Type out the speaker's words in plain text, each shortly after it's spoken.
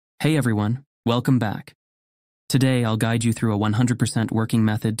Hey everyone, welcome back. Today I'll guide you through a 100% working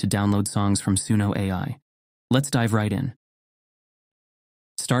method to download songs from Suno AI. Let's dive right in.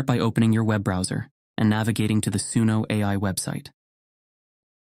 Start by opening your web browser and navigating to the Suno AI website.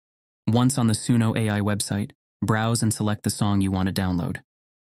 Once on the Suno AI website, browse and select the song you want to download.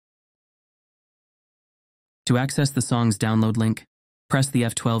 To access the song's download link, press the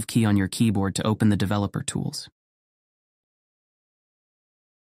F12 key on your keyboard to open the Developer Tools.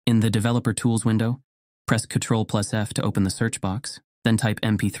 In the Developer Tools window, press Ctrl+F to open the search box, then type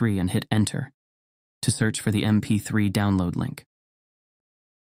MP3 and hit Enter to search for the MP3 download link.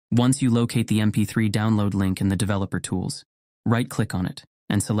 Once you locate the MP3 download link in the Developer Tools, right-click on it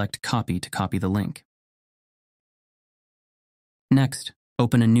and select Copy to copy the link. Next,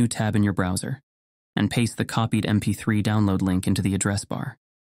 open a new tab in your browser and paste the copied MP3 download link into the address bar.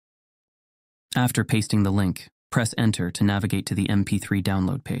 After pasting the link, press Enter to navigate to the MP3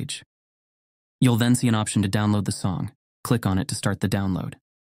 download page. You'll then see an option to download the song. Click on it to start the download.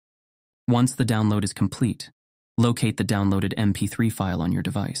 Once the download is complete, locate the downloaded MP3 file on your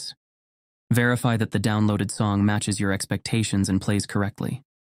device. Verify that the downloaded song matches your expectations and plays correctly.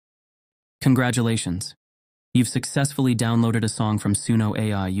 Congratulations! You've successfully downloaded a song from Suno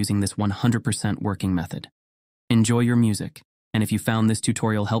AI using this 100% working method. Enjoy your music, and if you found this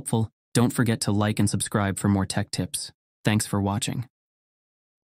tutorial helpful, don't forget to like and subscribe for more tech tips. Thanks for watching.